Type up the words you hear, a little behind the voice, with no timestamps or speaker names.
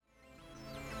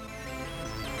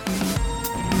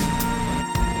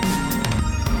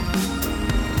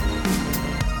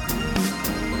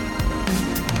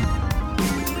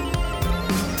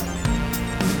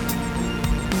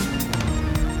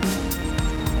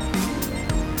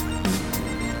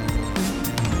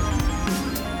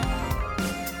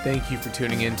Thank you for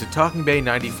tuning in to Talking Bay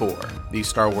 94, the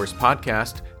Star Wars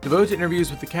podcast devoted to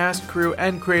interviews with the cast, crew,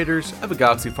 and creators of A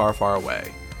Galaxy Far, Far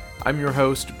Away. I'm your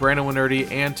host, Brandon Winerdy,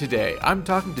 and today I'm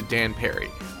talking to Dan Perry,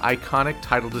 iconic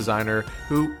title designer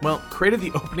who, created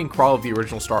the opening crawl of the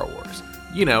original Star Wars.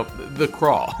 You know, the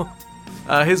crawl.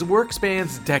 His work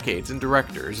spans decades in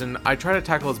directors, and I try to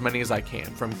tackle as many as I can,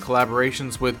 from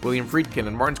collaborations with William Friedkin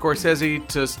and Martin Scorsese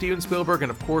to Steven Spielberg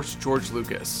and, of course, George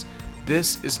Lucas.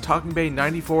 This is Talking Bay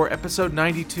 94, episode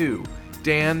 92,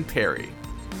 Dan Perry.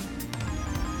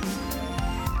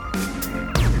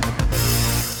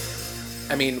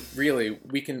 I mean, really,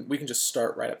 we can just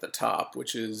start right at the top,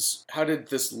 which is, how did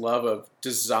this love of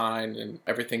design and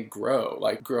everything grow?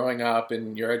 Like, growing up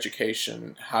in your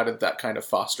education, how did that kind of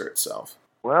foster itself?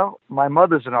 Well, my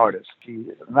mother's an artist. She's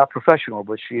not professional,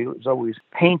 but she was always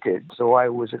painted. So I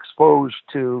was exposed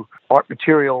to art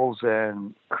materials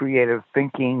and creative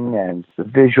thinking and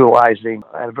visualizing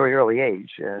at a very early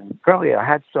age. And apparently I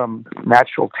had some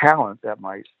natural talent that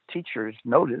my teachers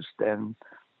noticed and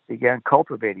began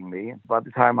cultivating me. By the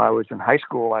time I was in high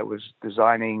school, I was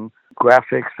designing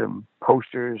graphics and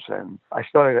posters. And I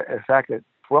started, in fact, at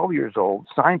 12 years old,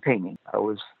 sign painting. I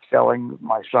was selling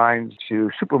my signs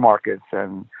to supermarkets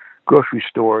and grocery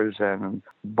stores and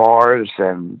bars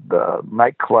and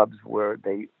nightclubs where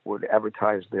they would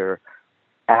advertise their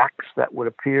acts that would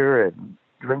appear and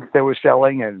drinks they were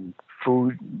selling and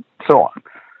food, so on.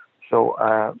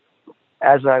 So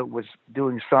as I was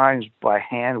doing signs by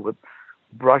hand with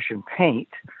brush and paint,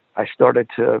 I started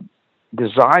to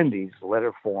design these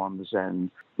letter forms and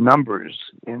numbers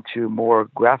into more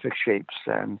graphic shapes.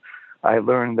 And I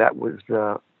learned that was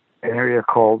an area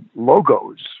called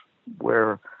logos,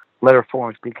 where letter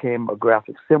forms became a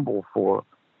graphic symbol for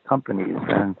companies.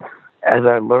 And as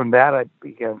I learned that, I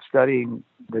began studying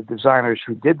the designers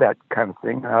who did that kind of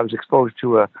thing. And I was exposed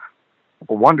to a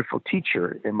wonderful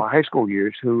teacher in my high school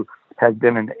years who had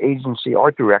been an agency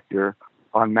art director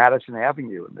on Madison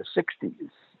Avenue in the 60s,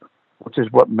 which is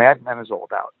what Mad Men is all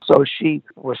about. So she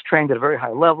was trained at a very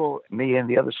high level, me and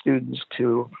the other students,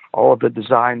 to all of the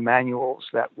design manuals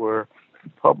that were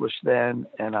published then,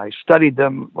 and I studied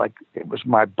them like it was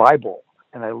my Bible.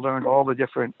 And I learned all the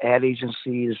different ad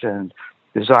agencies and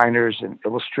designers and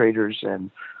illustrators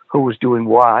and who was doing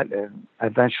what, and I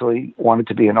eventually wanted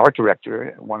to be an art director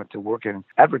and wanted to work in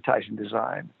advertising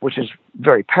design, which is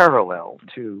very parallel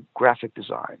to graphic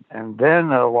design. And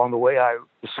then along the way, I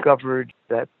discovered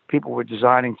that people were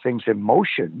designing things in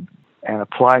motion, and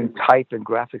applying type and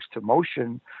graphics to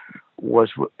motion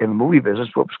was, in the movie business,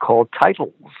 what was called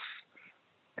titles.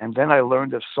 And then I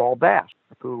learned of Saul Bass,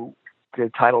 who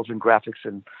did titles and graphics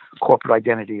and corporate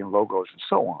identity and logos and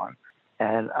so on.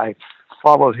 And I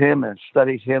followed him and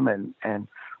studied him and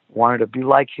wanted to be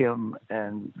like him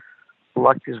and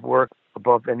liked his work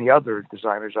above any other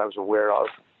designers I was aware of.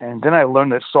 And then I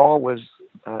learned that Saul was,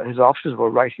 his offices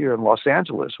were right here in Los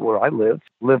Angeles, where I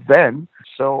lived then.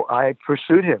 So I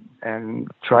pursued him and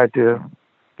tried to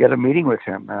get a meeting with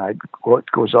him. And I'd go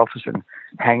to his office and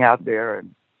hang out there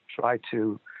and try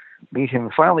to meet him.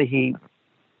 And finally, he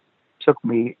took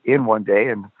me in one day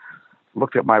and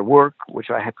looked at my work,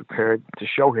 which I had prepared to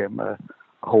show him, a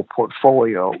whole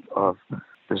portfolio of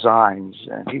designs.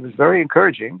 And he was very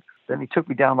encouraging. Then he took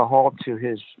me down the hall to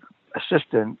his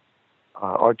assistant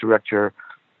art director,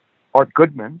 Art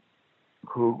Goodman,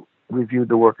 who reviewed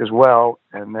the work as well.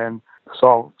 And then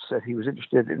Saul said he was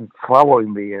interested in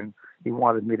following me, and he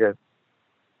wanted me to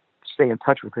stay in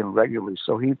touch with him regularly.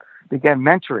 So he began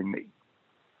mentoring me.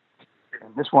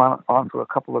 And this went on for a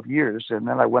couple of years. And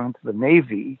then I went into the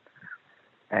Navy,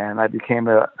 and I became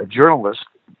a journalist,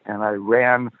 and I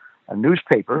ran a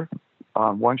newspaper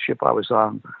on one ship I was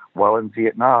on while in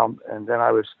Vietnam, and then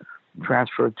I was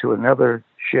transferred to another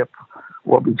ship.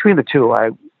 Well, between the two,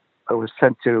 I was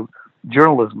sent to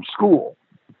journalism school,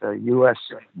 a U.S.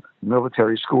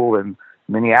 military school in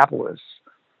Minneapolis.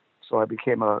 So I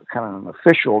became a kind of an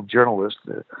official journalist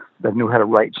that knew how to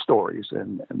write stories,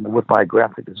 and with my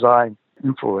graphic design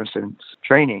influence and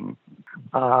training,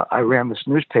 I ran this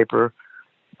newspaper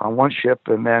on one ship,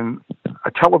 and then a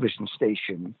television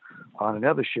station on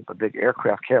another ship, a big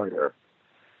aircraft carrier.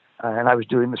 And I was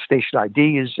doing the station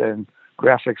IDs and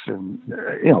graphics, and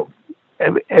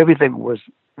everything was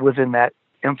within that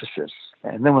emphasis.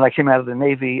 And then when I came out of the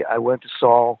Navy, I went to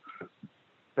Saul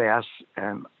Bass,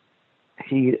 and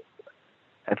he,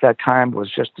 at that time,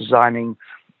 was just designing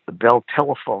the Bell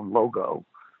Telephone logo,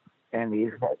 and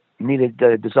he needed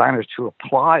designers to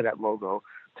apply that logo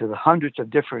to the hundreds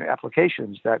of different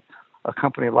applications that a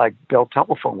company like Bell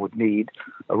Telephone would need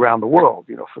around the world,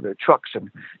 for their trucks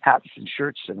and hats and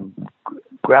shirts and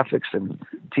graphics and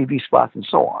TV spots and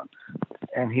so on.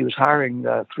 And he was hiring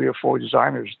 3 or 4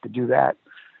 designers to do that.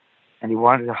 And he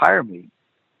wanted to hire me.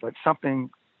 But something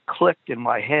clicked in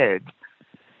my head.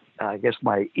 I guess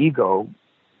my ego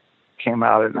came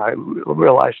out, and I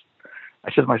realized,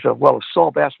 I said to myself, well, if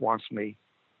Saul Bass wants me,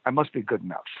 I must be good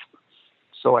enough.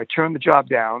 So I turned the job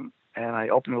down, and I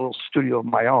opened a little studio of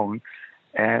my own.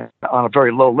 And on a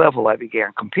very low level, I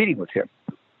began competing with him.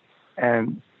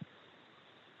 And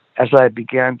as I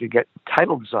began to get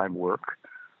title design work,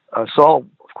 Saul,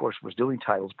 of course, was doing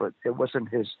titles, but it wasn't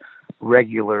his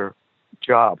regular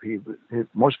job.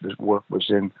 Most of his work was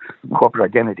in corporate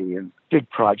identity and big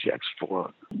projects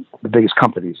for the biggest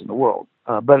companies in the world.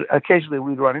 But occasionally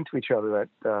we'd run into each other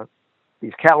at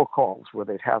these cattle calls where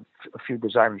they'd have a few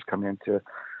designers come in to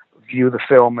view the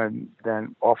film and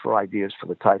then offer ideas for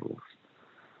the titles.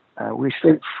 We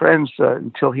stayed friends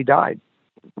until he died.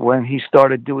 When he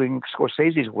started doing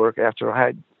Scorsese's work after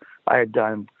I had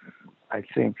done, I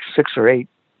think, 6 or 8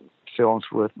 films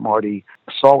with Marty,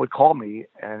 Saul would call me,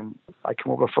 and I'd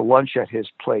come over for lunch at his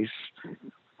place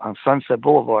on Sunset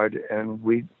Boulevard, and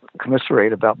we'd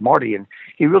commiserate about Marty. And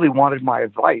he really wanted my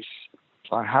advice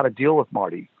on how to deal with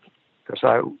Marty, because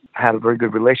I had a very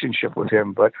good relationship with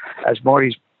him. But as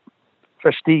Marty's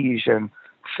prestige and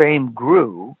fame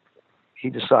grew, he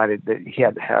decided that he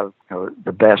had to have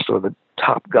the best or the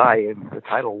top guy in the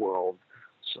title world.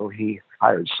 So he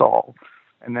hired Saul.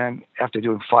 And then after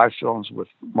doing 5 films with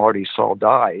Marty, Saul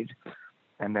died.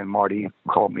 And then Marty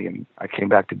called me, and I came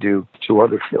back to do 2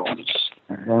 other films.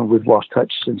 And we've lost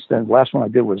touch since then. The last one I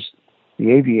did was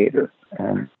The Aviator.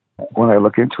 And when I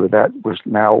look into it, that was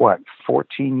now,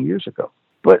 14 years ago.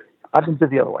 But I've been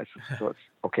busy otherwise, so it's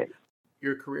okay.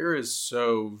 Your career is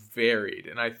so varied.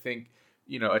 And I think,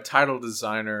 a title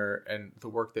designer and the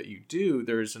work that you do,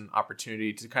 there's an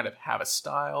opportunity to kind of have a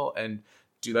style and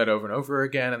do that over and over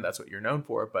again, and that's what you're known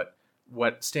for. But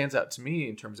what stands out to me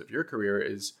in terms of your career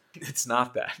is it's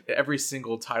not that. Every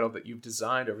single title that you've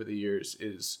designed over the years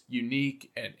is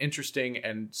unique and interesting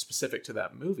and specific to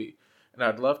that movie. And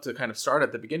I'd love to kind of start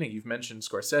at the beginning. You've mentioned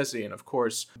Scorsese, and of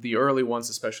course, the early ones,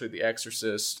 especially The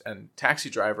Exorcist and Taxi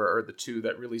Driver, are the 2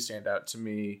 that really stand out to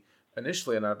me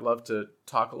initially. And I'd love to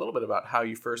talk a little bit about how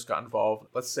you first got involved,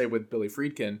 let's say with Billy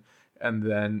Friedkin, and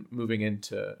then moving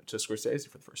into Scorsese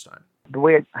for the first time. The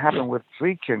way it happened with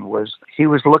Friedkin was he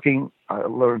was looking, I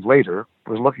learned later,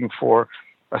 was looking for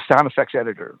a sound effects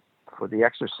editor for The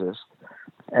Exorcist.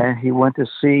 And he went to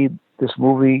see this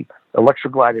movie,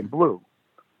 Electroglide in Blue,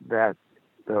 that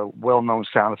the well-known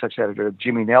sound effects editor,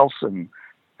 Jimmy Nelson,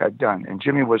 had done. And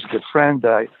Jimmy was a good friend.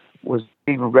 I was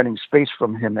even renting space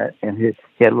from him, and he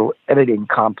had a little editing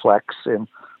complex in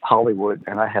Hollywood,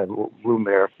 and I had a little room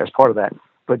there as part of that.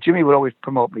 But Jimmy would always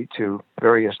promote me to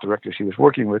various directors he was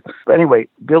working with. But anyway,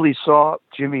 Billy saw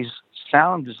Jimmy's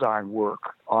sound design work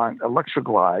on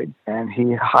Electroglide, and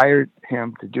he hired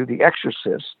him to do The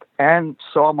Exorcist, and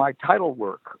saw my title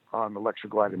work on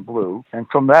Electroglide in Blue. And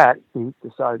from that, he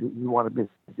decided he wanted me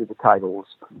to do the titles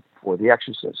for The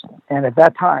Exorcist. And at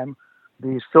that time,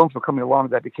 these films were coming along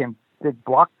that became big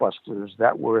blockbusters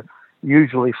that were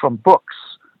usually from books.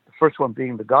 The first one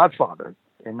being The Godfather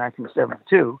in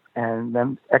 1972, and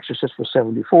then Exorcist was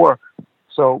 74.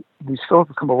 So these films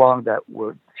would come along that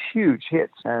were huge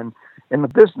hits. And in the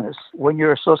business, when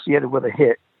you're associated with a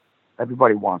hit,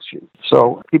 everybody wants you.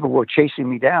 So people were chasing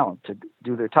me down to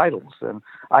do their titles. And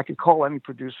I could call any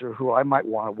producer who I might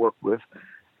want to work with,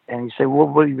 and he'd say, well,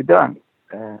 what have you done?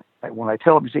 And when I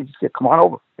tell him, he said, come on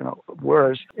over.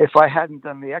 Whereas if I hadn't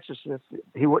done The Exorcist,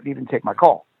 he wouldn't even take my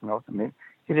call.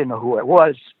 He didn't know who I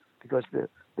was, because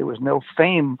there was no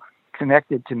fame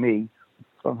connected to me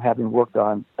from having worked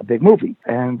on a big movie.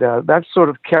 And that sort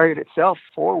of carried itself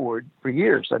forward for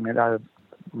years. I've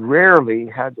rarely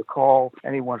had to call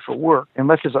anyone for work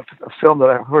unless there's a film that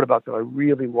I've heard about that I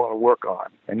really want to work on.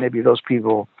 And maybe those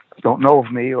people don't know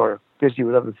of me or busy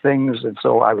with other things, and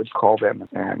so I would call them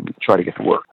and try to get to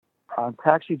work. On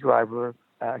Taxi Driver,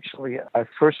 actually, I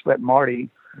first met Marty,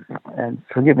 and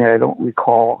forgive me, I don't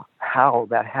recall how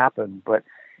that happened, but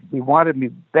he wanted me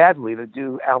badly to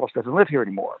do Alice Doesn't Live Here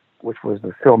Anymore, which was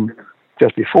the film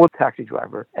just before Taxi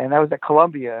Driver. And I was at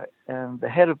Columbia, and the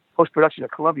head of post-production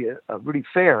at Columbia, Rudy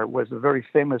Fair, was a very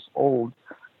famous old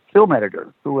film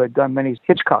editor who had done many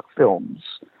Hitchcock films.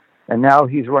 And now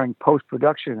he's running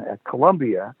post-production at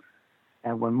Columbia.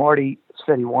 And when Marty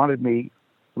said he wanted me,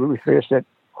 Rudy Fair said,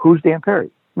 "Who's Dan Perry?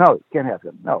 No, you can't have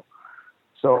him. No."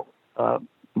 So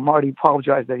Marty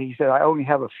apologized that he said, "I only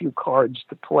have a few cards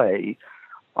to play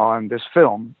on this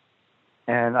film,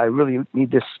 and I really need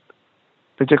this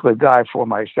particular guy for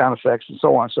my sound effects and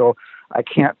so on. So I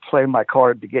can't play my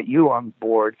card to get you on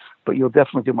board, but you'll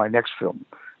definitely do my next film.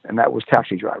 And that was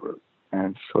Taxi Driver.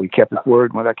 And so he kept his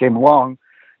word when I came along.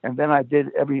 And then I did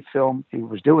every film he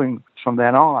was doing from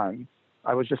then on.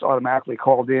 I was just automatically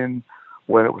called in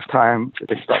when it was time to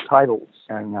pick up titles.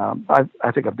 And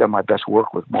I think I've done my best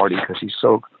work with Marty because he's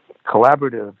so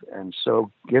collaborative and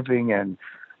so giving and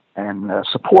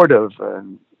supportive.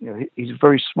 And he's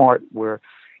very smart where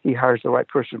he hires the right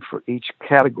person for each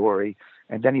category,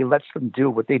 and then he lets them do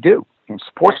what they do and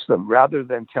supports them rather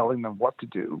than telling them what to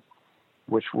do,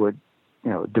 which would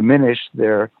diminish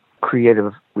their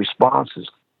creative responses.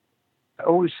 I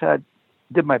always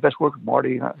did my best work with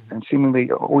Marty and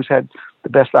seemingly always had the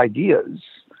best ideas.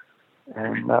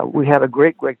 And we had a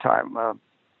great time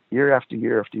year after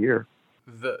year after year.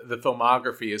 The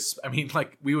filmography is,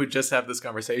 we would just have this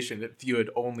conversation if you had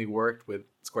only worked with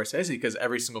Scorsese, because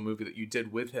every single movie that you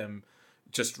did with him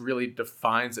just really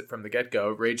defines it from the get-go.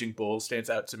 Raging Bull stands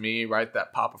out to me, right?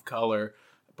 That pop of color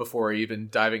before even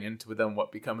diving into them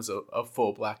what becomes a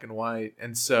full black and white.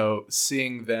 And so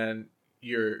seeing then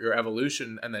your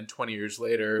evolution, and then 20 years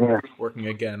later working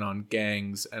again on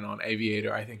Gangs and on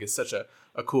Aviator, I think is such a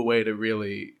cool way to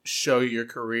really show your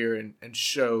career and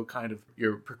show kind of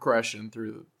your progression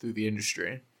through the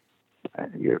industry.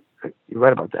 You're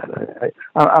right about that.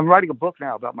 I'm writing a book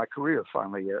now about my career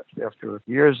finally, after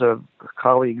years of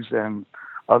colleagues and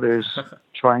others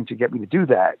trying to get me to do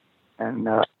that. And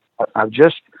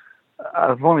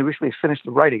I've only recently finished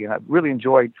the writing, and I've really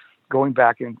enjoyed going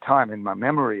back in time in my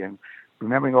memory and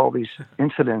remembering all these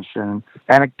incidents and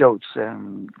anecdotes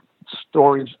and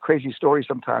stories, crazy stories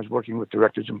sometimes, working with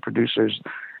directors and producers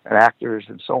and actors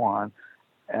and so on.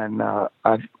 And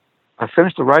I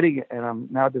finished the writing, and I'm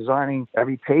now designing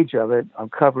every page of it. I'm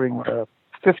covering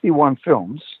 51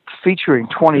 films, featuring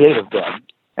 28 of them.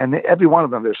 And every one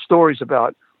of them, there's stories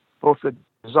about both the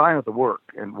design of the work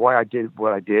and why I did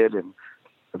what I did and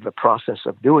the process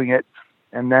of doing it.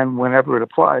 And then whenever it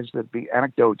applies, there'd be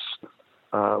anecdotes,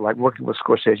 like working with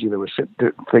Scorsese. There were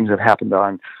things that happened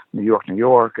on New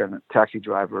York, and Taxi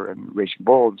Driver and Raging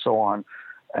Bull and so on.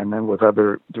 And then with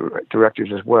other directors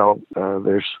as well,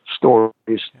 there's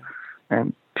stories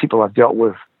and people I've dealt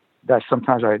with that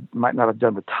sometimes I might not have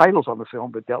done the titles on the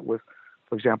film, but dealt with,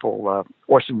 for example,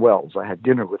 Orson Welles. I had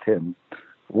dinner with him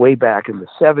way back in the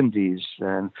 70s,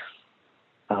 and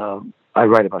I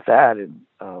write about that. And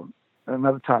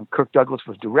another time, Kirk Douglas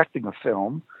was directing a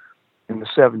film in the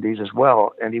 70s as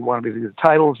well, and he wanted me to do the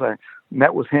titles. I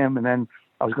met with him, and then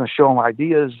I was going to show him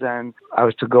ideas, and I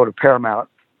was to go to Paramount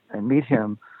and meet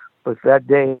him. But that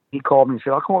day, he called me and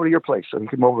said, I'll come over to your place. So he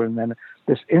came over, and then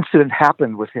this incident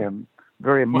happened with him,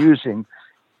 very amusing.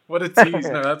 What a tease.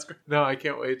 No, I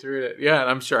can't wait to read it. Yeah, and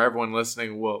I'm sure everyone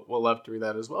listening will love to read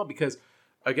that as well, because,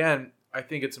 again, I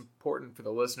think it's important for the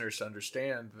listeners to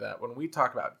understand that when we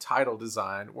talk about title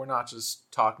design, we're not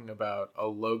just talking about a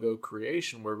logo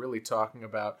creation. We're really talking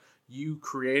about you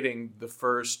creating the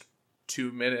first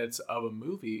 2 minutes of a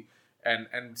movie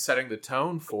and setting the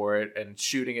tone for it and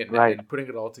shooting it and putting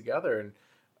it all together.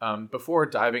 And before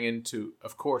diving into,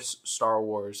 of course, Star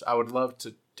Wars, I would love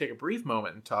to take a brief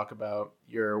moment and talk about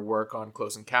your work on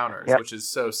Close Encounters, which is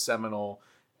so seminal.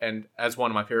 And as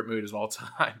one of my favorite movies of all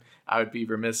time, I would be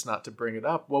remiss not to bring it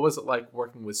up. What was it like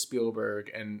working with Spielberg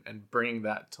and bringing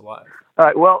that to life? All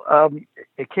right. Well,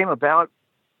 it came about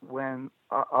when,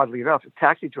 oddly enough,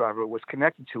 Taxi Driver was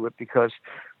connected to it because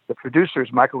the producers,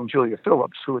 Michael and Julia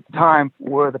Phillips, who at the time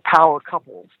were the power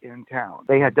couples in town.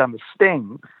 They had done The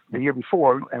Sting the year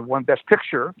before and won Best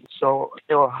Picture, so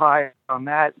they were high on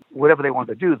that. Whatever they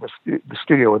wanted to do, the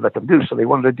studio would let them do. So they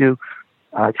wanted to do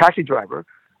Taxi Driver.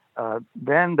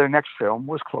 Then their next film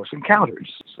was Close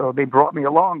Encounters. So they brought me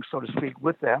along, so to speak,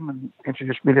 with them and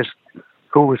introduced me to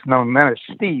who was known then as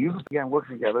Steve. Again,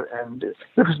 working together, and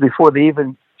this was before they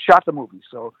even shot the movie.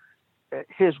 So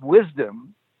his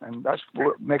wisdom, and that's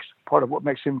part of what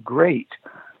makes him great,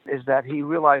 is that he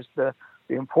realized the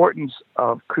importance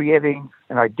of creating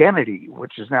an identity,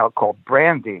 which is now called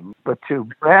branding, but to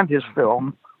brand his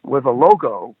film with a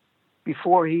logo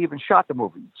before he even shot the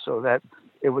movie, so that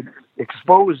it would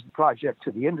expose the project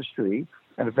to the industry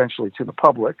and eventually to the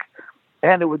public,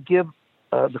 and it would give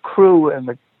the crew and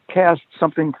the cast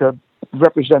something to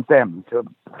represent them, to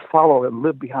follow and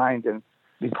live behind and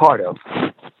be part of.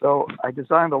 So I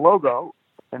designed the logo,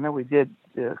 and then we did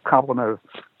a complement of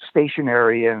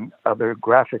stationery and other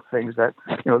graphic things that,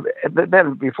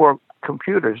 then before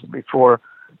computers, before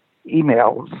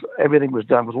emails, everything was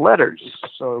done with letters.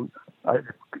 So I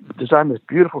designed this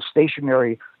beautiful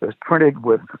stationery that was printed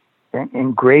with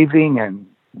engraving and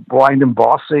blind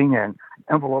embossing and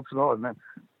envelopes and all. And then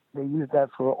They used that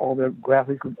for all their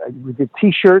graphics. We did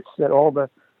T-shirts that all the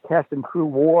cast and crew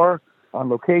wore on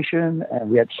location, and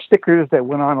we had stickers that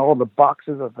went on all the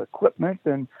boxes of equipment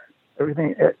and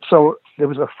everything. So there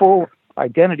was a full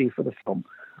identity for the film.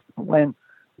 When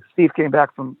Steve came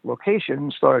back from location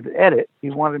and started to edit, he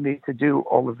wanted me to do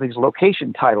all of these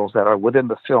location titles that are within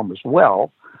the film as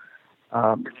well.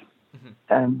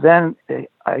 And then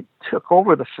I took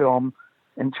over the film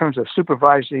in terms of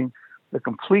supervising the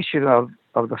completion of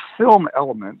the film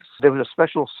elements. There was a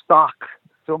special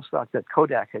film stock that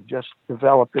Kodak had just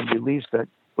developed and released that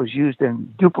was used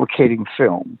in duplicating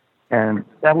film. And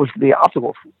that was the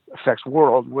optical effects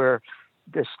world, where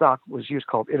this stock was used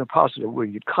called interpositive, where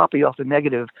you'd copy off the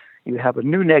negative, you have a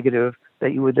new negative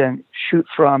that you would then shoot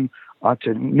from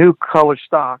onto new color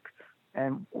stock.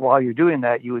 And while you're doing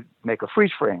that, you would make a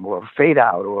freeze frame or a fade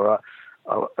out or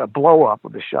a blow up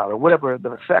of the shot or whatever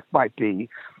the effect might be.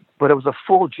 But it was a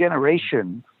full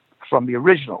generation from the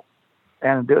original.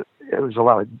 And there was a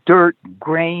lot of dirt, and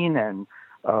grain, and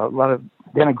a lot of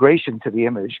denigration to the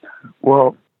image.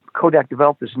 Well, Kodak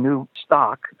developed this new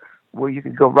stock where you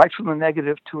could go right from the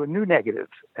negative to a new negative.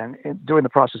 And during the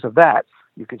process of that,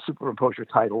 you could superimpose your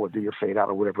title or do your fade out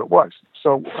or whatever it was.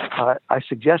 So I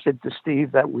suggested to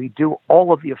Steve that we do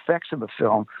all of the effects in the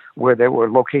film where there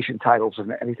were location titles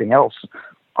and anything else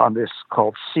on this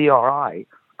called CRI,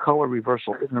 Color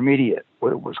Reversal Intermediate,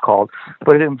 what it was called.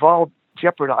 But it involved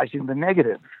jeopardizing the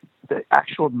negative, the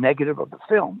actual negative of the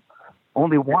film.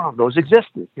 Only one of those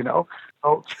existed, you know.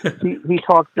 So he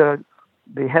talked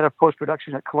the head of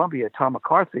post-production at Columbia, Tom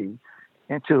McCarthy,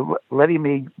 into letting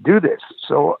me do this.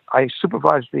 So I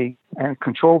supervised and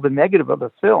controlled the negative of the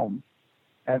film.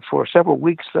 And for several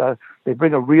weeks, they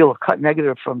bring a reel of cut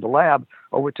negative from the lab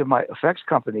over to my effects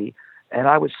company. And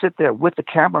I would sit there with the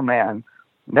cameraman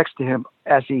next to him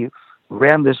as he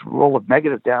ran this roll of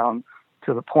negative down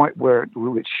to the point where we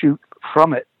would shoot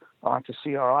from it onto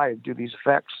CRI and do these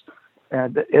effects.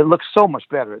 And it looked so much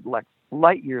better, like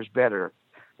light years better.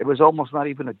 It was almost not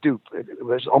even a dupe. It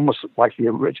was almost like the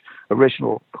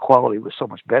original quality was so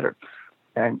much better.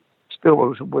 And still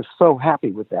was so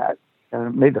happy with that. And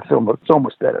it made the film look so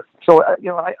much better. So,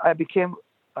 I became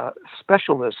a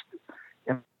specialist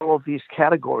in all of these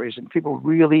categories, and people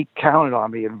really counted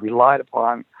on me and relied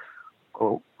upon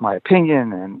my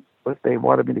opinion and what they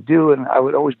wanted me to do. And I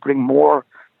would always bring more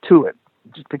to it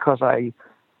just because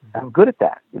I'm good at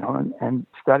that, and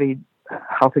studied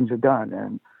how things are done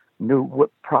and knew what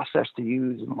process to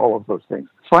use and all of those things.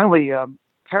 Finally,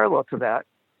 parallel to that,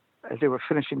 as they were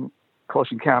finishing Close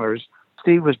Encounters,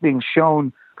 Steve was being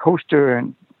shown poster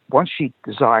and one-sheet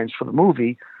designs for the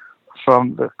movie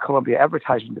from the Columbia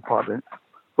Advertising Department,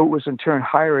 who was in turn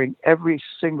hiring every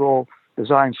single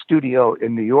design studio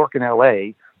in New York and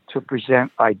LA to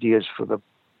present ideas for the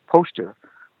poster.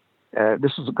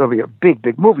 This was going to be a big,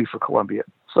 big movie for Columbia.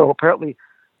 So apparently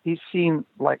he's seen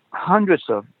like hundreds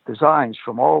of designs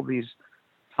from all these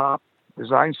top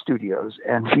design studios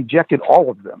and rejected all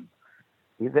of them.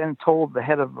 He then told the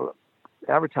head of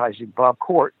advertising, Bob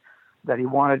Court, that he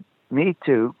wanted me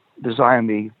to design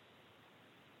the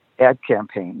ad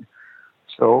campaign.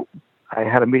 So I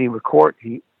had a meeting with Court.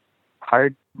 He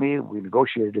hired me. We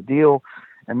negotiated a deal.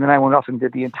 And then I went off and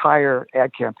did the entire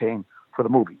ad campaign for the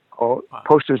movie. All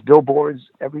posters, billboards,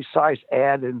 every size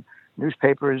ad in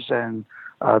newspapers, and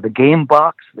the game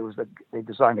box. They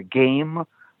designed a game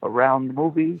around the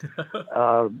movie,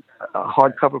 a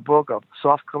hardcover book, a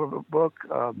softcover book,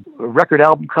 a record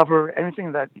album cover.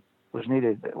 Anything that was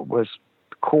needed was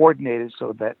coordinated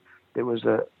so that there was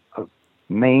a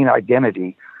main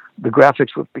identity. The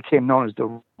graphics, what became known as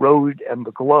the Road and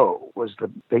the Glow, was the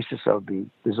basis of the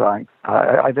design.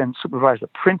 I then supervised the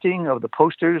printing of the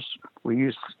posters. We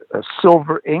used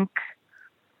silver ink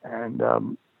and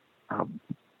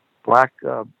black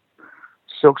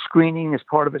silk screening as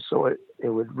part of it, so it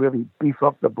would really beef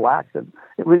up the blacks. And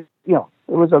it was, it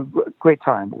was a great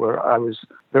time where I was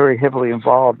very heavily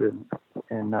involved in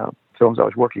films I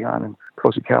was working on, and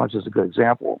Close Encounters is a good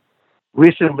example.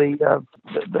 Recently, the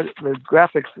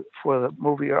graphics for the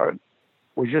movie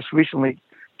were just recently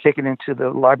taken into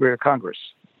the Library of Congress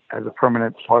as a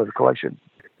permanent part of the collection.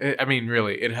 I mean,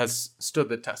 really, it has stood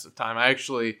the test of time. I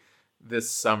actually,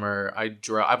 this summer,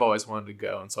 I've always wanted to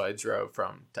go, and so I drove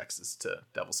from Texas to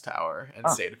Devil's Tower and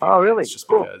stayed a few nights, really? just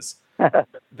Cool. because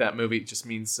that movie just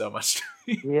means so much to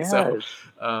me. Yes. So,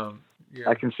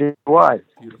 I can see why.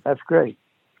 Beautiful. That's great.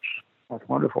 That's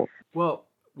wonderful. Well,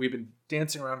 we've been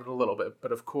dancing around it a little bit,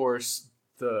 but of course,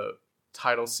 the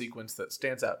title sequence that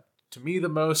stands out to me the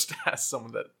most as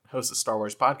someone that hosts a Star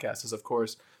Wars podcast is, of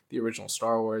course, the original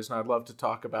Star Wars. And I'd love to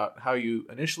talk about how you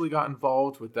initially got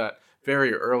involved with that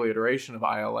very early iteration of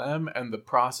ILM and the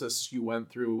process you went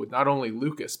through with not only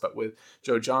Lucas, but with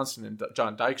Joe Johnston and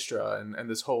John Dykstra and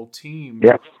this whole team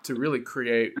to really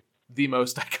create the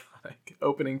most iconic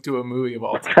opening to a movie of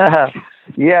all time.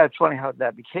 Yeah, it's funny how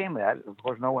that became that. Of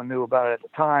course, no one knew about it at the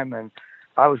time, and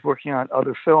I was working on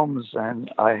other films,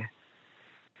 and I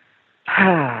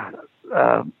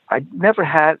never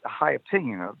had a high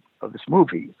opinion of this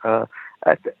movie.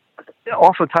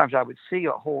 Oftentimes, I would see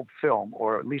a whole film,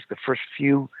 or at least the first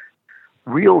few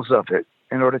reels of it,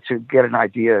 in order to get an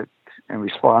idea and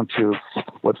respond to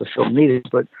what the film needed.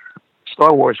 But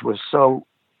Star Wars was so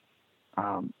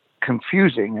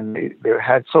confusing, and they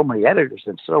had so many editors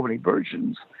and so many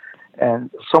versions, and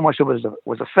so much of it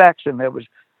was effects, and there was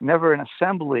never an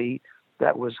assembly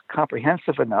that was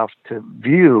comprehensive enough to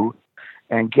view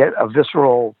and get a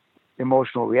visceral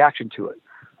emotional reaction to it.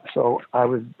 So I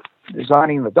was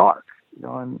designing in the dark,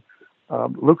 and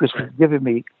Lucas was giving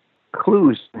me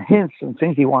clues and hints and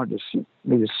things he wanted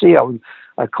me to see.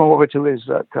 I'd come over to his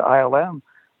to ILM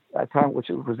at that time, which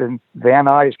was in Van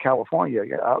Nuys, California,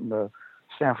 out in the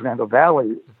San Fernando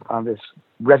Valley, on this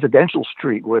residential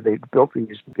street where they built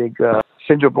these big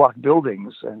cinder block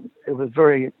buildings, and it was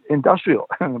very industrial.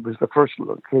 And it was the first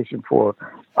location for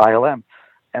ILM.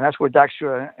 And that's where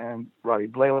Dykstra and Robbie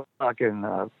Blaylock and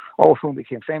all of whom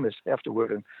became famous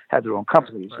afterward and had their own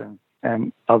companies,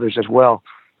 and others as well.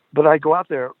 But I go out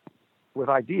there with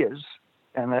ideas,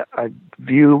 and I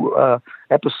view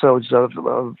episodes of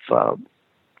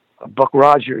Buck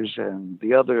Rogers and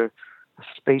the other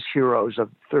space heroes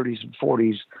of the 30s and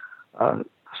 40s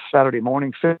Saturday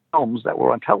morning films that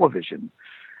were on television.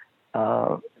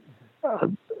 And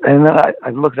then I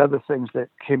looked at other things that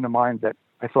came to mind that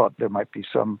I thought there might be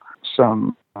some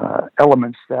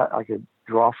elements that I could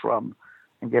draw from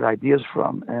and get ideas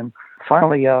from. And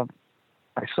finally, I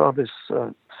saw this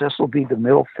Cecil B.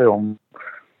 DeMille film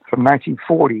from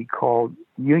 1940 called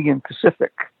Union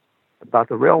Pacific, about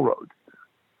the railroad.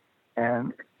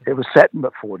 And it was set in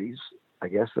the 40s, I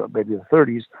guess, or maybe the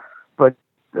 30s. But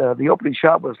the opening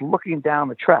shot was looking down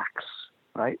the tracks,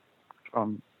 right,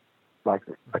 from like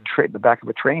the back of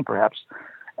a train, perhaps.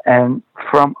 And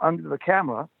from under the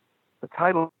camera, the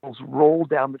titles roll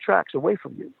down the tracks away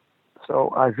from you.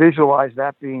 So I visualized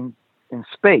that being in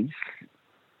space.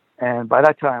 And by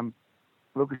that time,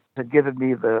 Lucas had given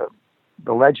me the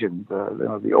legend,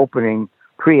 the opening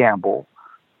preamble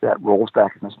that rolls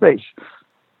back into space.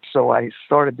 So I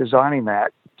started designing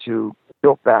that to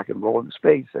tilt back and roll into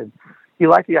space. And he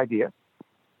liked the idea.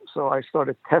 So I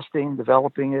started testing,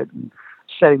 developing it, and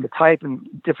setting the type and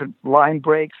different line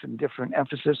breaks and different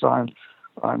emphasis on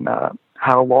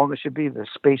how long it should be, the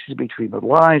spaces between the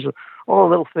lines, all the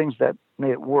little things that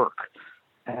made it work.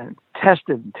 And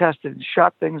tested and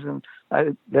shot things, and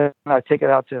then I'd take it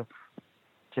out to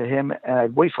him, and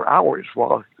I'd wait for hours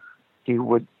while he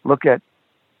would look at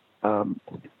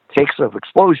takes of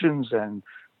explosions and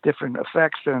different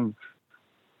effects and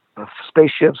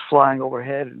spaceships flying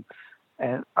overhead,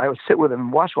 and I would sit with him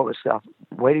and watch all this stuff,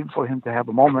 waiting for him to have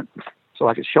a moment so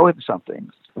I could show him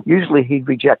something. Usually he'd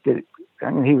reject it.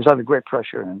 I mean, he was under great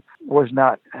pressure and was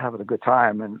not having a good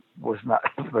time and was not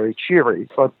very cheery.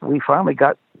 But we finally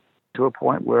got to a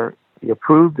point where he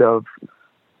approved of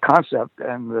concept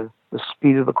and the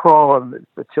speed of the crawl and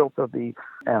the tilt of the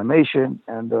animation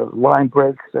and the line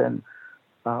breaks. And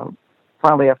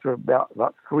finally, after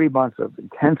about 3 months of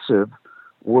intensive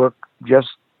work, just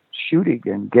shooting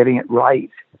and getting it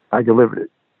right, I delivered it.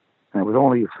 And it was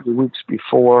only a few weeks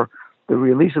before the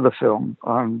release of the film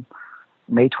on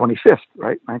May 25th,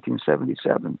 right,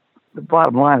 1977. The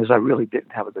bottom line is I really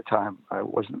didn't have at the time. It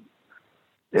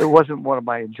wasn't one of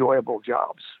my enjoyable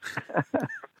jobs.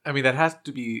 I mean, that has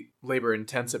to be labor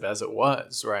intensive as it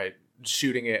was, right?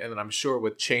 Shooting it, and then I'm sure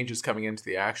with changes coming into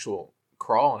the actual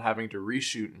crawl and having to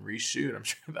reshoot, I'm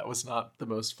sure that was not the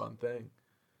most fun thing.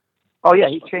 Oh yeah,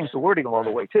 he changed the wording along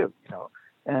the way too,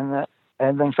 and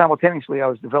then simultaneously I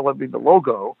was developing the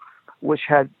logo, which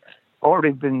had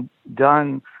already been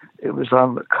done. It was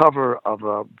on the cover of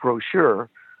a brochure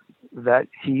that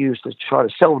he used to try to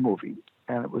sell the movie,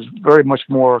 and it was very much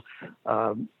more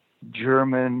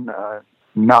German,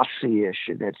 Nazi-ish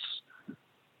in its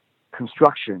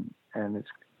construction and its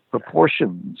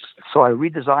proportions. So I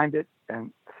redesigned it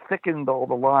and thickened all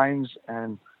the lines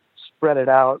and spread it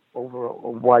out over a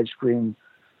widescreen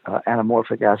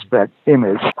anamorphic aspect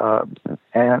image.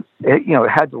 And it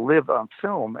had to live on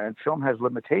film, and film has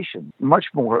limitations, much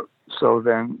more so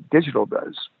than digital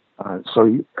does. So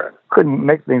you couldn't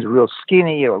make things real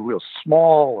skinny or real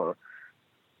small or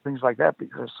things like that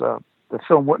because the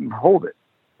film wouldn't hold it.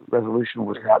 resolution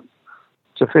was not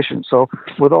sufficient. So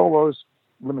with all those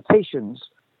limitations,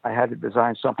 I had to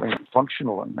design something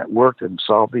functional and that worked and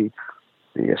solved the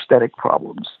aesthetic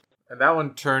problems. And that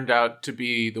one turned out to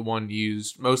be the one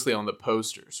used mostly on the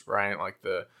posters, right?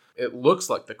 It looks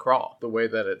like the crawl, the way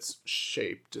that it's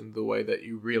shaped and the way that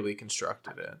you really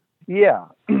constructed it. Yeah.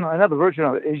 Another version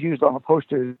of it is used on the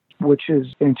posters, which is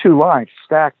in 2 lines,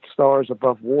 stacked stars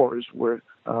above wars, where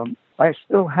I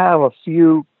still have a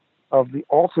few of the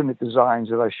alternate designs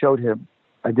that I showed him.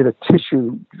 I did a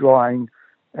tissue drawing,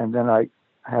 and then I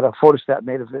had a photostat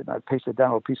made of it, and I pasted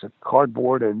down a piece of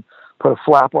cardboard and put a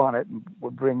flap on it and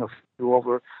would bring a few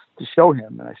over to show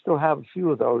him. And I still have a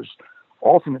few of those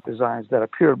alternate designs that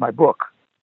appear in my book.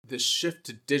 The shift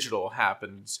to digital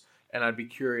happens, and I'd be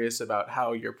curious about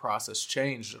how your process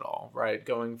changed at all, right?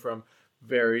 Going from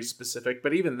very specific,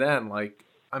 but even then, like,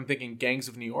 I'm thinking Gangs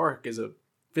of New York is a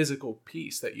physical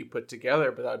piece that you put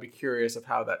together, but I'd be curious of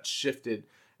how that shifted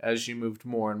as you moved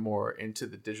more and more into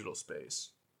the digital space.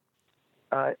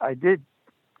 I did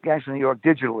Gangs of New York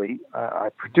digitally. I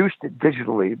produced it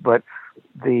digitally, but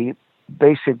the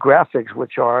basic graphics,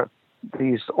 which are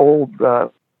these old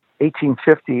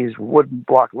 1850s wooden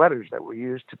block letters that were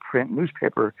used to print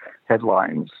newspaper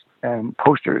headlines and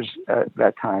posters at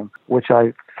that time, which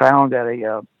I found at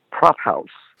a prop house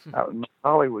out in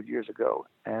Hollywood years ago.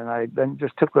 And I then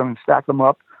just took them and stacked them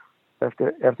up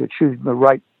after choosing the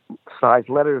right size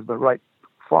letters, the right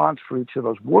fonts for each of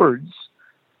those words.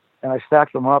 And I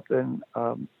stacked them up and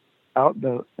out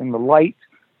in the light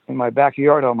in my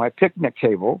backyard on my picnic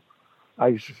table.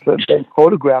 I then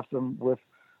photographed them with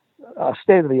a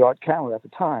state-of-the-art camera at the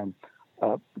time.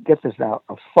 Get this now,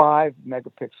 a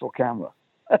 5-megapixel camera.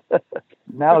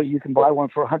 Now you can buy one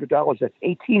for $100 that's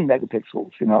 18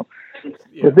 megapixels, you know.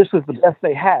 Yeah. But this was the best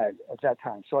they had at that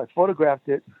time. So I photographed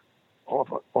it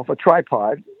off a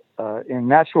tripod in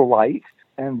natural light,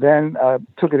 and then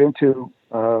took it into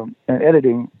an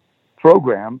editing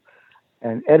program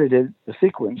and edited the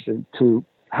sequence into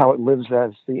how it lives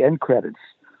as the end credits.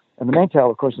 And the main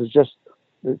title, of course, is just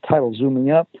the title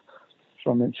zooming up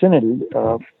from infinity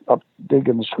up big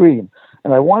in the screen.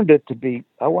 And I wanted it to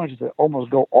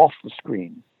almost go off the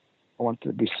screen. I wanted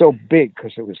it to be so big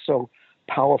because it was so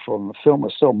powerful and the film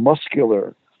was so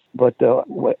muscular. But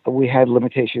we had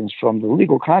limitations from the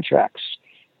legal contracts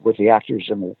with the actors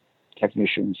and the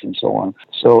technicians and so on.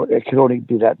 So it could only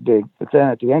be that big. But then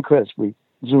at the end credits, we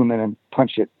zoom in and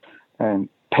punch it and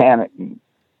pan it and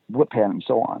whip pan and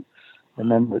so on. And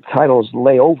then the titles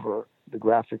lay over the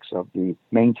graphics of the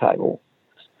main title.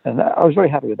 And I was very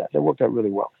happy with that. That worked out really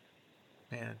well.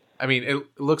 Man, I mean, it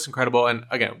looks incredible. And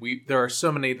again, there are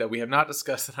so many that we have not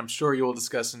discussed that I'm sure you will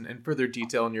discuss in further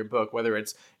detail in your book, whether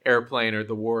it's Airplane or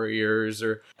The Warriors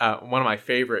or one of my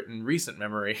favorite in recent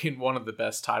memory, and one of the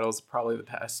best titles probably the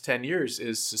past 10 years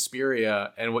is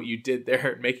Suspiria. And what you did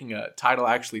there, making a title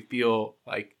actually feel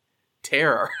like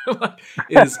terror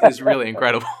is really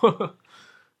incredible.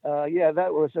 Yeah,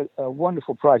 that was a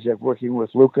wonderful project working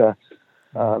with Luca.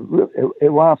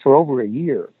 It went on for over a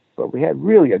year, but we had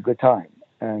really a good time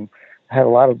and had a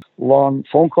lot of long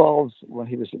phone calls when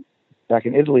he was back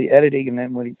in Italy editing, and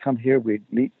then when he'd come here, we'd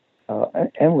meet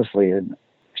endlessly and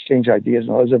exchange ideas.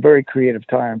 And it was a very creative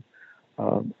time.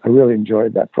 I really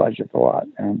enjoyed that project a lot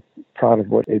and proud of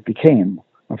what it became.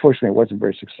 Unfortunately, it wasn't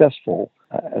very successful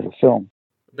as a film.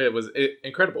 But it was an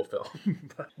incredible film.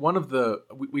 One of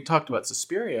we talked about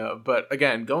Suspiria, but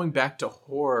again, going back to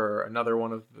horror, another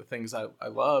one of the things I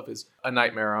love is A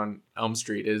Nightmare on Elm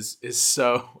Street is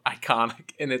so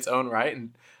iconic in its own right. And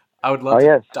I would love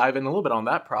to dive in a little bit on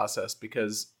that process,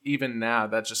 because even now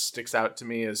that just sticks out to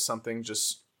me as something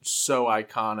just so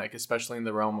iconic, especially in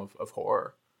the realm of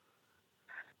horror.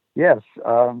 Yes.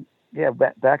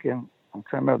 Back in, I'm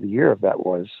trying to remember the year of that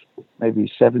was, maybe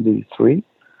 73.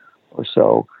 Or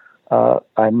so,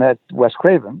 I met Wes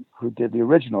Craven, who did the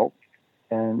original,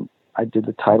 and I did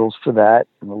the titles for that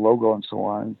and the logo and so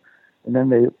on. And then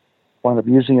they wound up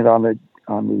using it on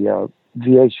the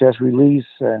VHS release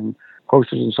and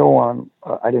posters and so on.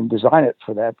 I didn't design it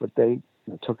for that, but they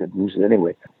took it and used it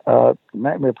anyway.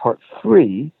 Nightmare Part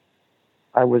 3,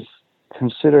 I was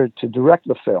considered to direct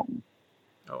the film.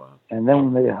 Oh, wow. And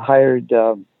then when they hired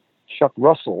Chuck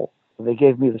Russell, they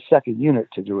gave me the second unit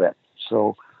to direct.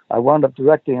 So I wound up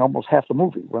directing almost half the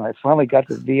movie. When I finally got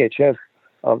the VHS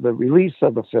of the release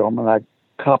of the film and I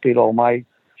copied all my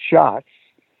shots,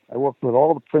 I worked with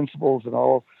all the principals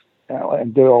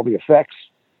and did all the effects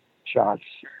shots.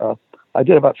 I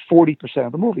did about 40%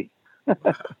 of the movie.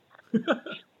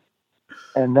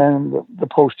 And then the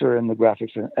poster and the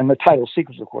graphics and the title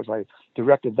sequence, of course, I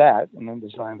directed that and then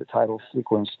designed the title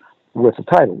sequence with the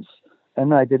titles.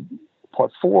 And then I did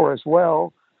part 4 as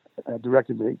well,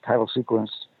 directed the title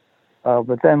sequence.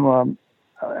 But then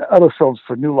other films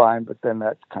for New Line, but then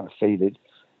that kind of faded.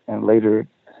 And later,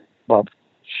 Bob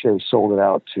Shaye sold it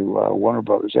out to Warner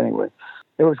Brothers anyway.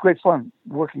 It was great fun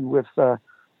working with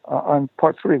on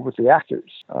part 3 with the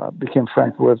actors. Became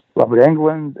friends with Robert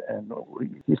Englund, and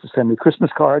he used to send me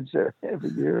Christmas cards every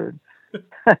year.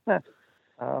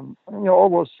 All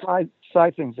those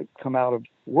side things that come out of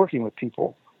working with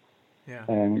people,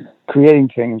 and creating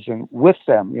things and with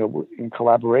them, in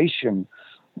collaboration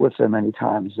with them many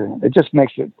times, and it just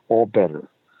makes it all better.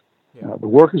 Yeah. The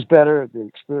work is better, the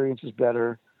experience is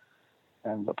better,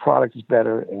 and the product is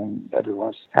better, and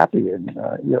everyone's happy, and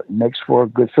it makes for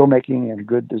good filmmaking and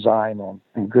good design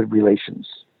and good relations.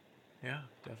 Yeah,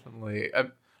 definitely.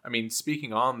 I mean,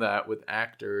 speaking on that with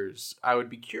actors, I would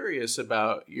be curious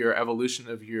about your evolution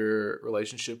of your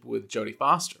relationship with Jodie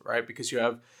Foster, right? Because you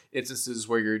have instances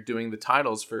where you're doing the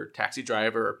titles for Taxi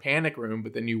Driver or Panic Room,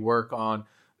 but then you work on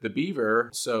The Beaver.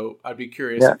 So I'd be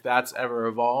curious if that's ever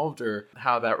evolved or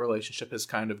how that relationship has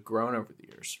kind of grown over the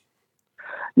years.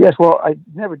 Yes, well, I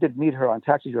never did meet her on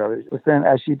Taxi Driver, but then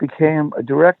as she became a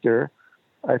director,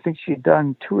 I think she'd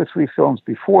done 2 or 3 films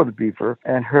before The Beaver,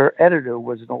 and her editor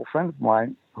was an old friend of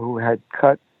mine who had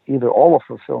cut either all of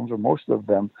her films or most of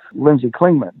them, Lindsay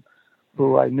Klingman,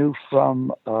 who I knew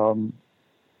from One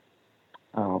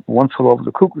Flew Over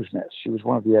the Cuckoo's Nest. She was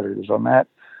one of the editors on that.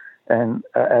 And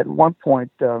at one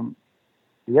point, the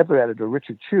other editor,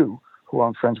 Richard Chu, who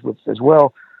I'm friends with as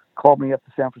well, called me up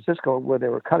to San Francisco where they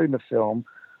were cutting the film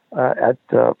at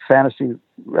Fantasy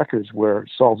Records, where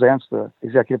Saul Zaentz, the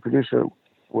executive producer,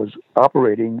 was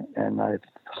operating, and I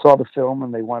saw the film,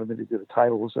 and they wanted me to do the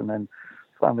titles, and then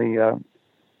finally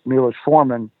Milos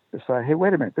Forman decided, hey,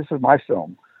 wait a minute, this is my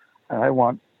film, and I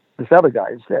want this other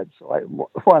guy instead, so I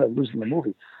wound up losing the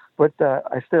movie. But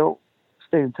I still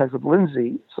stayed in touch with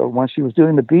Lindsay, so when she was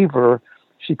doing The Beaver,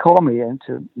 she called me in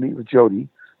to meet with Jodie,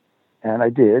 and I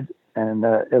did, and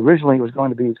originally it was going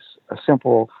to be a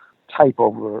simple type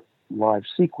over live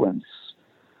sequence,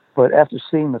 but after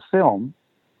seeing the film,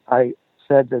 I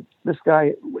said that this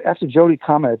guy, after Jodie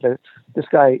commented that this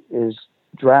guy is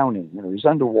drowning, he's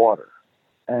underwater.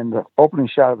 And the opening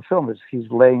shot of the film is he's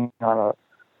laying on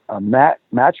a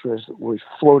mattress where he's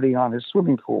floating on his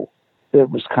swimming pool. It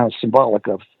was kind of symbolic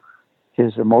of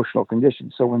his emotional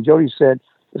condition. So when Jodie said,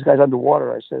 this guy's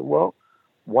underwater, I said, well,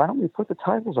 why don't we put the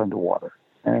titles underwater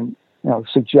and,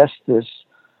 suggest this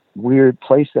weird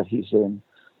place that he's in?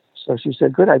 So she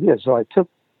said, good idea. So I took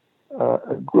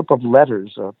a group of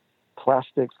letters,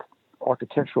 plastic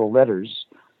architectural letters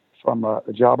from a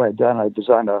job I had done. I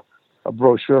designed a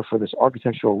brochure for this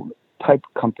architectural type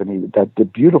company that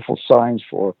did beautiful signs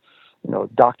for,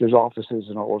 doctors' offices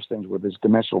and all those things with these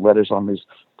dimensional letters on these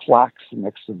plaques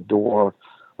next to the door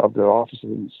of their offices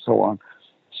and so on.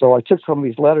 So I took some of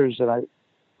these letters and I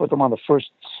put them on the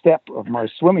first step of my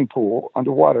swimming pool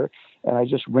underwater, and I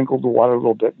just wrinkled the water a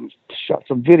little bit and shot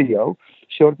some video,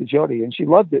 showed it to Jodie, and she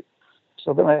loved it.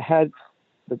 So then I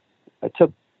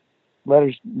took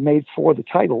letters made for the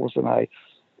titles and I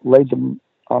laid them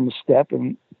on the step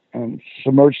and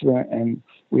submerged them, and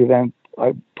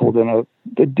I pulled in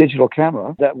a digital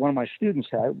camera that one of my students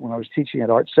had when I was teaching at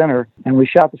Art Center, and we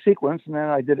shot the sequence, and then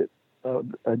I did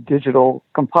a digital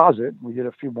composite. We did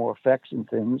a few more effects and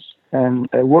things, and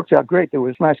it worked out great. There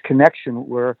was a nice connection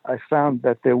where I found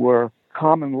that there were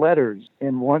common letters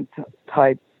in one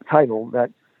title that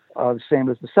are the same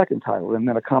as the second title, and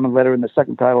then a common letter in the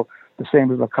second title, the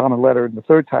same as a common letter in the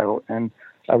third title, and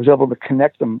I was able to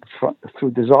connect them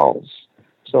through dissolves.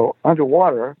 So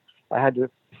underwater, I had to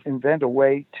invent a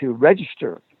way to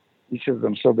register each of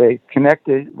them so they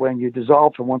connected when you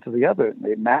dissolved from one to the other, and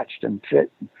they matched and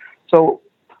fit. So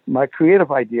my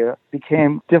creative idea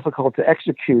became difficult to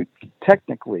execute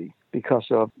technically because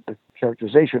of the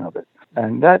characterization of it.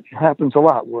 And that happens a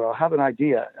lot, where I'll have an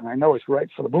idea and I know it's right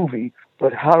for the movie,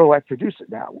 but how do I produce it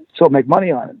now? So make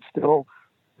money on it, still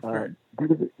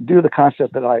do the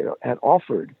concept that I had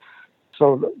offered.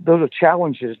 So those are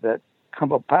challenges that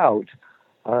come about,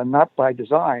 not by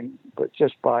design, but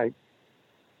just by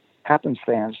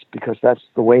happenstance, because that's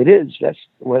the way it is. That's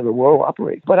the way the world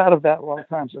operates. But out of that, a lot of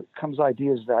times it comes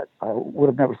ideas that I would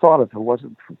have never thought of if it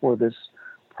wasn't for this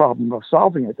problem of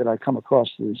solving it, that I come across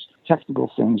these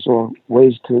technical things or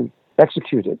ways to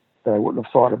execute it that I wouldn't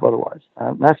have thought of otherwise.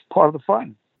 That's part of the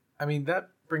fun. I mean, that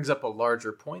brings up a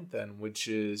larger point then, which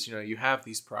is, you have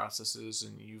these processes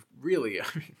and you've really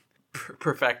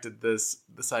perfected this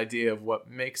idea of what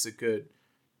makes a good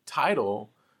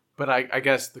title. But I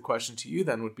guess the question to you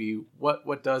then would be,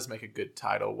 what does make a good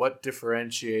title? What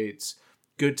differentiates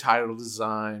good title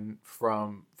design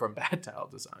from bad title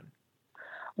design?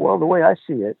 Well, the way I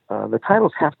see it, the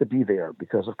titles have to be there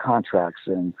because of contracts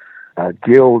and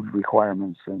guild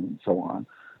requirements and so on.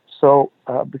 So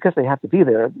because they have to be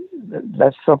there,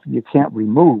 that's something you can't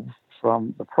remove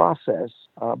from the process.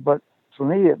 But for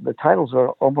me, the titles are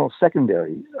almost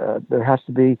secondary. There has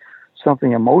to be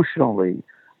something emotionally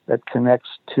that connects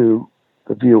to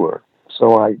the viewer.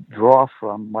 So I draw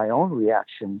from my own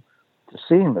reaction to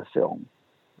seeing the film.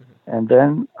 And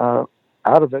then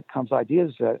out of it comes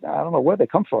ideas that I don't know where they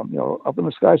come from, up in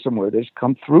the sky somewhere. They just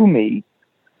come through me.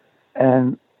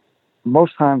 And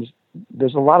most times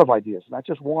there's a lot of ideas, not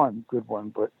just one good one,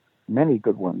 but many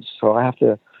good ones. So I have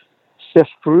to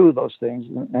sift through those things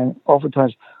and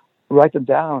oftentimes write them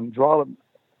down, draw them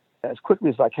as quickly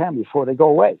as I can before they go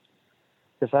away.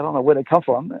 Because I don't know where they come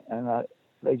from, and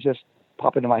they just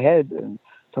pop into my head. And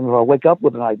sometimes I'll wake up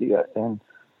with an idea, and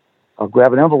I'll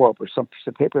grab an envelope or some piece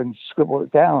of paper and scribble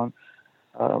it down.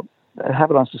 I have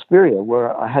it on Suspiria,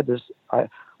 where I had this. I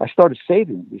started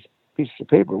saving these pieces of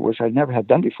paper, which I never had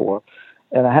done before,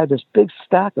 and I had this big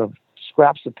stack of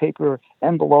scraps of paper,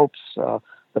 envelopes,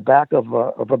 the back of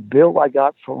a bill I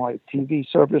got from my TV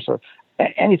service, or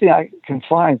anything I can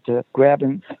find to grab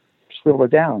and scribble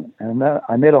it down. And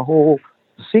I made a whole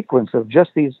sequence of just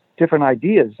these different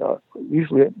ideas,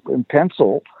 usually in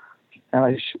pencil, and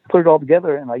I put it all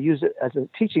together, and I use it as a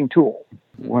teaching tool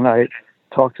when I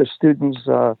talk to students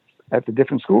at the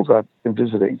different schools I've been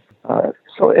visiting.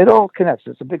 So it all connects.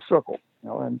 It's a big circle,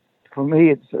 and for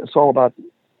me, it's all about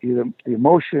the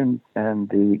emotion and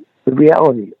the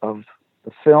reality of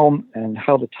the film and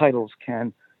how the titles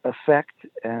can affect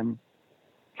and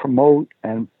promote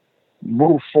and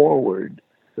move forward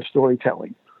the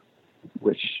storytelling,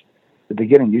 which the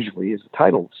beginning usually is the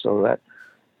title, so that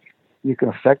you can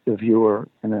affect the viewer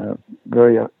in a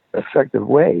very effective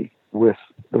way with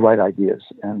the right ideas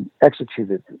and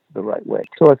execute it the right way.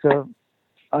 So it's a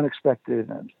unexpected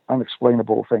and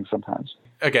unexplainable thing sometimes.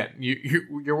 Again,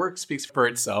 your work speaks for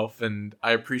itself, and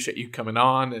I appreciate you coming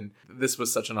on, and this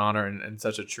was such an honor and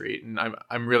such a treat, and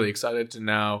I'm really excited to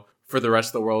now, for the rest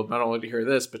of the world, not only to hear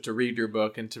this, but to read your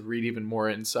book and to read even more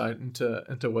insight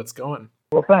into what's going.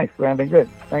 Well, thanks, Brandon. Good.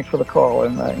 Thanks for the call,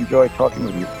 and I enjoyed talking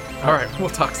with you. All right, we'll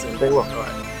talk soon. They will.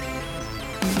 Bye.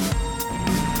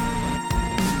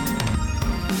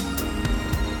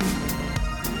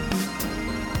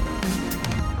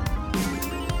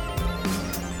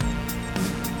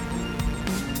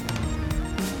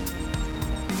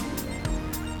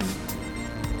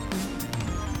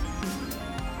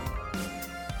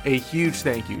 A huge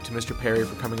thank you to Mr. Perry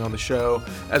for coming on the show,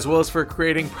 as well as for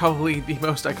creating probably the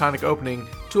most iconic opening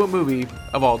to a movie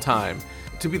of all time.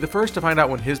 To be the first to find out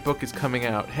when his book is coming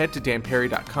out, head to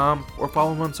danperry.com or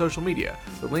follow him on social media.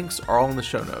 The links are all in the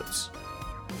show notes.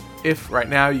 If right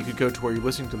now you could go to where you're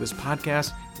listening to this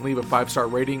podcast and leave a 5-star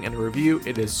rating and a review,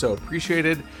 it is so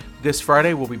appreciated. This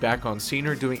Friday, we'll be back on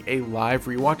Scener doing a live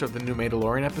rewatch of the new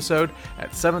Mandalorian episode at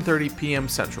 7:30 p.m.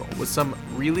 Central with some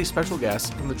really special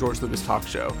guests from the George Lucas Talk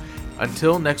Show.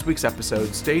 Until next week's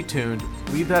episode, stay tuned,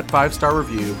 leave that 5-star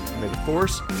review, and may the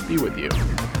Force be with you.